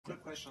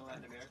Quick question on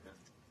Latin America.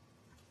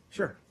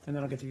 Sure, and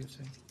then I'll get to you.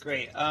 Sam.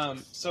 Great.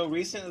 So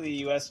recently the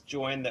U.S.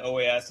 joined the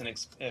OAS in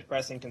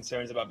expressing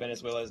concerns about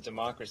Venezuela's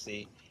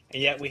democracy,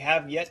 and yet we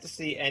have yet to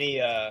see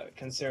any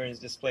concerns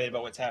displayed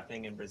about what's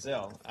happening in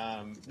Brazil.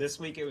 This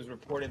week it was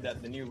reported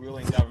that the new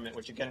ruling government,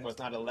 which again was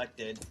not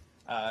elected,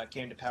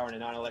 came to power in a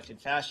non-elected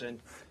fashion,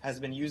 has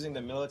been using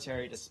the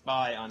military to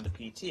spy on the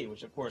PT,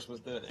 which of course was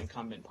the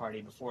incumbent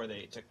party before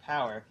they took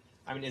power.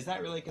 I mean, is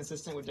that really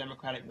consistent with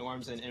democratic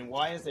norms, and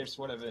why is there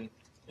sort of an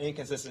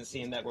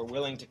inconsistency in that we're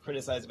willing to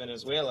criticize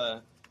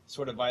Venezuela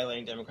sort of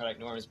violating democratic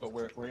norms, but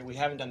we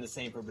haven't done the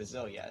same for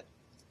Brazil yet?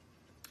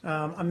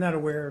 I'm not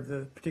aware of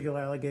the particular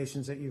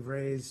allegations that you've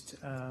raised,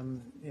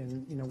 and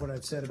what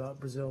I've said about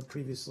Brazil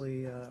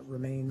previously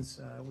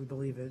remains. We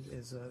believe it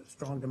is a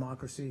strong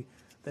democracy,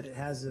 that it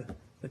has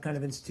the kind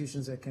of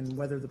institutions that can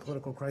weather the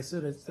political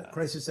crisis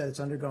that it's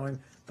undergoing.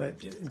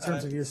 But in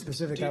terms of your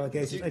specific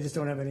allegations, I just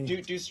don't have any.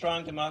 Do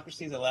strong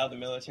democracies allow the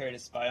military to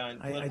spy on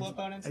political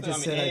opponents? I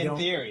just said I don't. In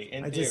theory.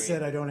 I just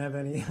said I don't have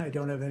any. I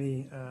don't have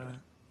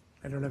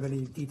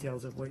any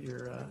details of what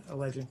you're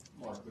alleging.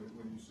 Mark,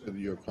 when you said that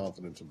you're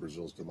confident in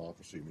Brazil's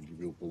democracy, I mean, do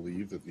you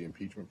believe that the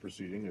impeachment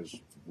proceeding is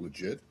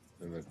legit,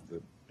 and that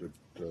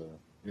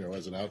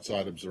as an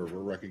outside observer,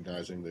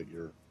 recognizing that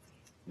you're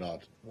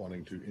not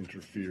wanting to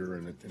interfere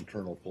in an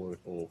internal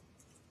political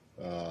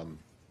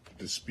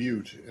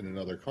dispute in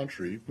another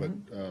country, but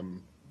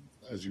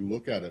as you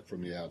look at it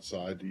from the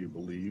outside, do you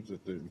believe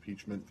that the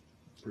impeachment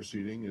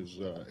proceeding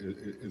is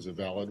a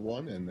valid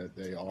one, and that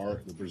the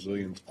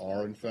Brazilians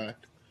are in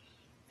fact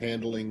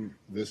handling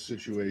this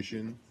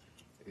situation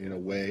in a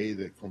way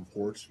that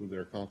comports with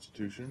their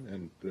constitution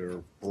and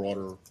their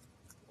broader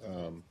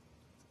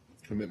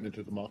commitment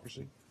to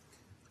democracy?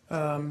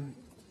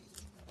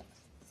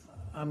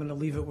 I'm going to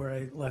leave it where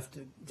I left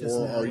it just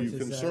now. Or are you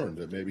concerned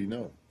that maybe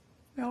no?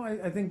 No,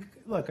 I think,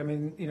 look, I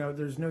mean,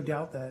 there's no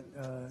doubt that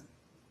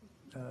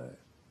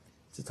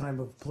it's a time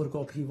of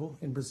political upheaval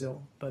in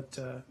Brazil, but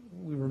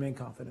we remain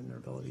confident in their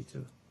ability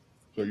to.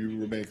 So you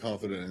remain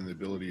confident in the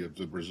ability of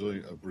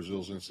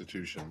Brazil's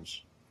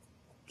institutions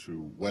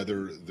to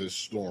weather this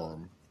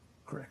storm?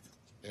 Correct.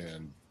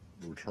 And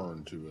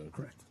return to a...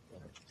 Correct.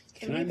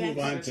 Can I move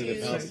on to the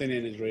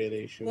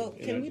Palestinian-Israeli issue? Well,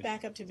 can we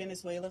back up to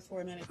Venezuela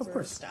for a minute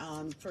first? Of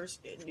course.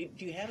 First,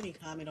 do you have any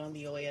comment on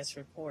the OAS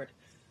report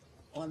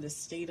on the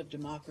state of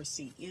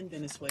democracy in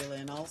Venezuela,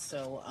 and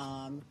also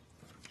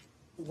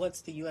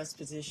what's the U.S.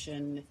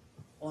 position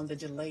on the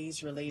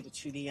delays related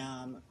to the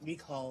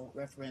recall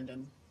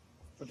referendum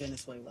for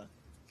Venezuela?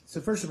 So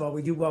first of all,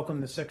 we do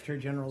welcome the Secretary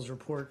General's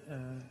report.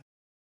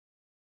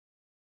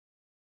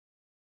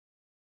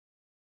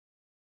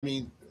 I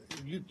mean,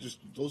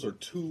 those are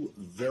two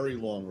very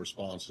long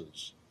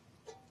responses,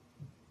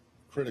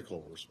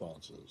 critical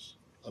responses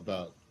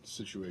about the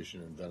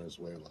situation in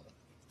Venezuela.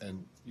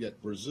 And yet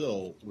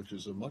Brazil, which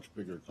is a much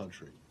bigger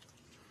country,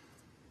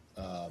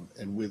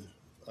 and with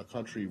a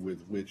country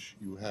with which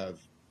you have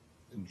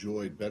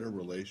enjoyed better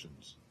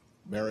relations,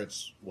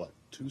 merits, what,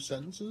 2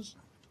 sentences?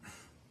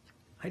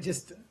 I don't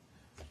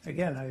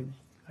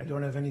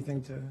have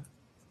anything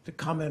to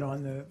comment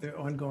on the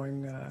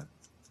ongoing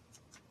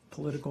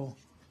political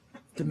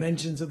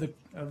dimensions of the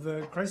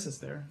crisis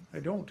there. I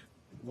don't.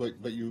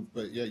 But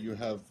yet you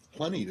have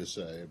plenty to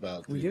say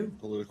about the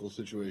political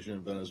situation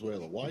in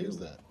Venezuela. Why is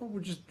that? Well,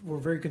 we're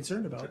very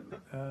concerned about.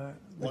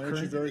 Why aren't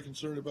you very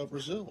concerned about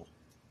Brazil?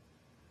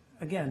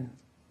 Again,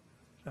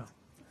 no.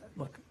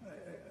 Look,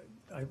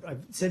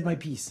 I've said my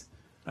piece.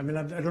 I mean,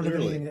 I don't have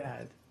anything to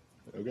add.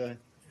 Okay.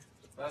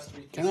 Last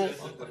week, can I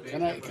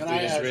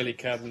the Israeli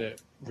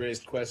cabinet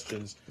raised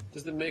questions.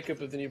 Does the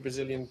makeup of the new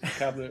Brazilian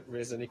cabinet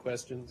raise any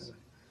questions?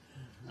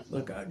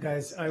 Look,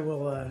 guys, I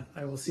will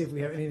see if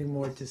we have anything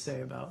more to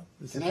say about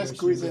the situation. Can I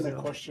squeeze in a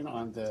question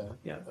on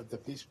the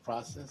peace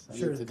process? I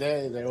sure. mean,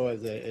 today there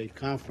was a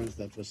conference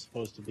that was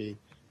supposed to be,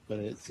 but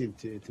it seemed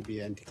to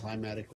be anticlimactic.